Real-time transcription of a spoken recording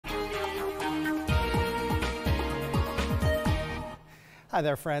Hi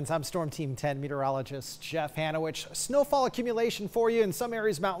there, friends. I'm Storm Team 10 meteorologist Jeff Hanowich. Snowfall accumulation for you in some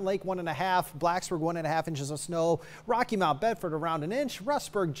areas: Mountain Lake 1.5, Blacksburg 1.5 inches of snow, Rocky Mount Bedford around an inch,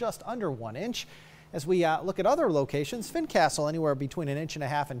 Rustburg just under 1 inch. As we look at other locations, Fincastle anywhere between 1.5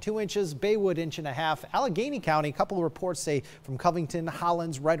 inches and 2 inches, Baywood 1.5 inches, Allegheny County, a couple of reports say from Covington,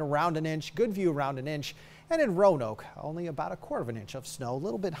 Hollins right around an inch, Goodview around an inch, and in Roanoke only about 1/4 inch of snow, a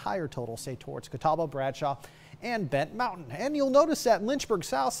little bit higher total, say towards Catawba, Bradshaw, and Bent Mountain. And you'll notice that Lynchburg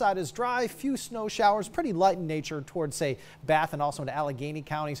south side is dry, few snow showers, pretty light in nature towards, say, Bath and also into Allegheny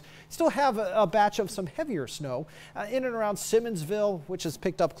counties. Still have a batch of some heavier snow in and around Simmonsville, which has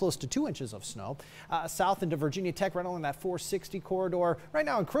picked up close to 2 inches of snow. South into Virginia Tech, right along that 460 corridor. Right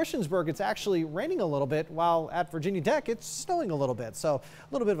now in Christiansburg, it's actually raining a little bit, while at Virginia Tech, it's snowing a little bit. So a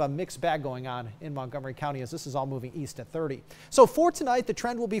little bit of a mixed bag going on in Montgomery County as this is all moving east at 30. So for tonight, the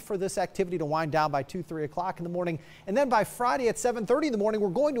trend will be for this activity to wind down by 2, 3 o'clock in the morning. And then by Friday at 7:30 in the morning, we're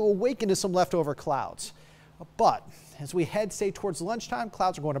going to awaken to some leftover clouds. But as we head, say, towards lunchtime,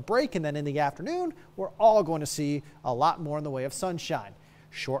 clouds are going to break. And then in the afternoon, we're all going to see a lot more in the way of sunshine.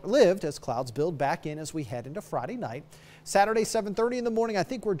 Short-lived as clouds build back in as we head into Friday night. Saturday, 7:30 in the morning, I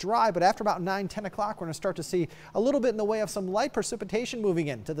think we're dry, but after about 9, 10 o'clock, we're going to start to see a little bit in the way of some light precipitation moving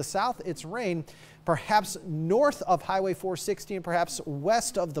in. To the south, it's rain, perhaps north of Highway 460 and perhaps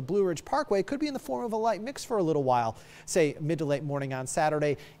west of the Blue Ridge Parkway. Could be in the form of a light mix for a little while, say mid to late morning on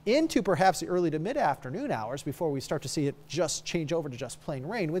Saturday into perhaps the early to mid-afternoon hours before we start to see it just change over to just plain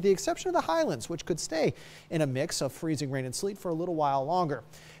rain, with the exception of the highlands, which could stay in a mix of freezing rain and sleet for a little while longer.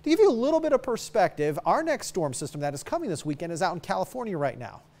 To give you a little bit of perspective, our next storm system that is coming this weekend is out in California right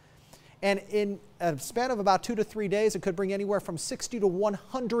now. And in a span of about 2 to 3 days, it could bring anywhere from 60 to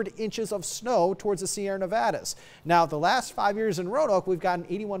 100 inches of snow towards the Sierra Nevadas. Now, the last 5 years in Roanoke, we've gotten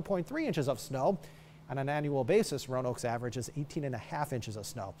 81.3 inches of snow. On an annual basis, Roanoke's average is 18.5 inches of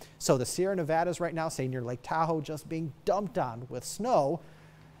snow. So the Sierra Nevadas right now, say near Lake Tahoe, just being dumped on with snow.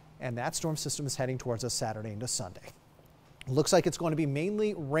 And that storm system is heading towards us Saturday into Sunday. Looks like it's going to be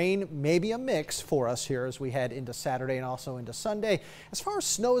mainly rain, maybe a mix for us here as we head into Saturday and also into Sunday. As far as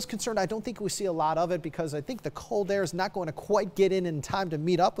snow is concerned, I don't think we see a lot of it because I think the cold air is not going to quite get in time to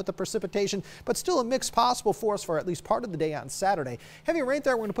meet up with the precipitation, but still a mix possible for us for at least part of the day on Saturday. Heavy rain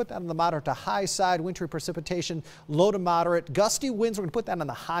there, we're going to put that on the moderate to high side. Wintry precipitation, low to moderate. Gusty winds, we're going to put that on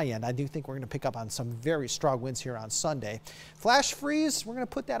the high end. I do think we're going to pick up on some very strong winds here on Sunday. Flash freeze, we're going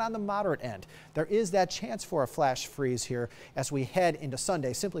to put that on the moderate end. There is that chance for a flash freeze here as we head into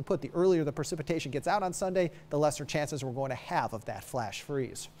Sunday. Simply put, the earlier the precipitation gets out on Sunday, the lesser chances we're going to have of that flash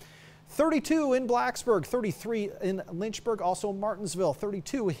freeze. 32 in Blacksburg, 33 in Lynchburg, also Martinsville,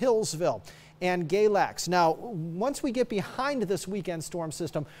 32 Hillsville and Galax. Now, once we get behind this weekend storm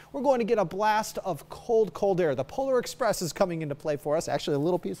system, we're going to get a blast of cold air. The Polar Express is coming into play for us. Actually, a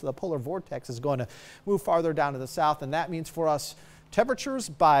little piece of the polar vortex is going to move farther down to the south, and that means for us temperatures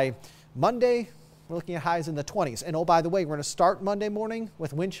by Monday, we're looking at highs in the 20s. And oh, by the way, we're going to start Monday morning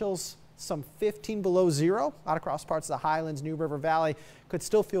with wind chills some 15 below zero out across parts of the Highlands, New River Valley. Could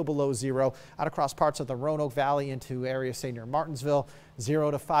still feel below zero out across parts of the Roanoke Valley into areas, say, near Martinsville.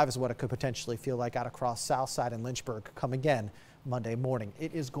 0 to 5 is what it could potentially feel like out across Southside and Lynchburg come again Monday morning.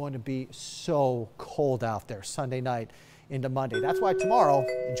 It is going to be so cold out there Sunday night into Monday. That's why tomorrow,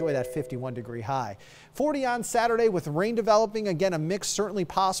 enjoy that 51-degree high. 40 on Saturday with rain developing. Again, a mix certainly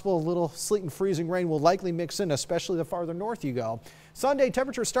possible. A little sleet and freezing rain will likely mix in, especially the farther north you go. Sunday,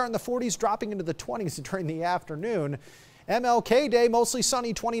 temperatures start in the 40s, dropping into the 20s during the afternoon. MLK Day, mostly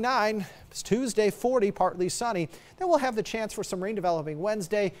sunny, 29. It's Tuesday, 40, partly sunny. Then we'll have the chance for some rain developing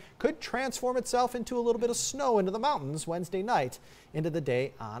Wednesday. Could transform itself into a little bit of snow into the mountains Wednesday night into the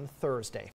day on Thursday.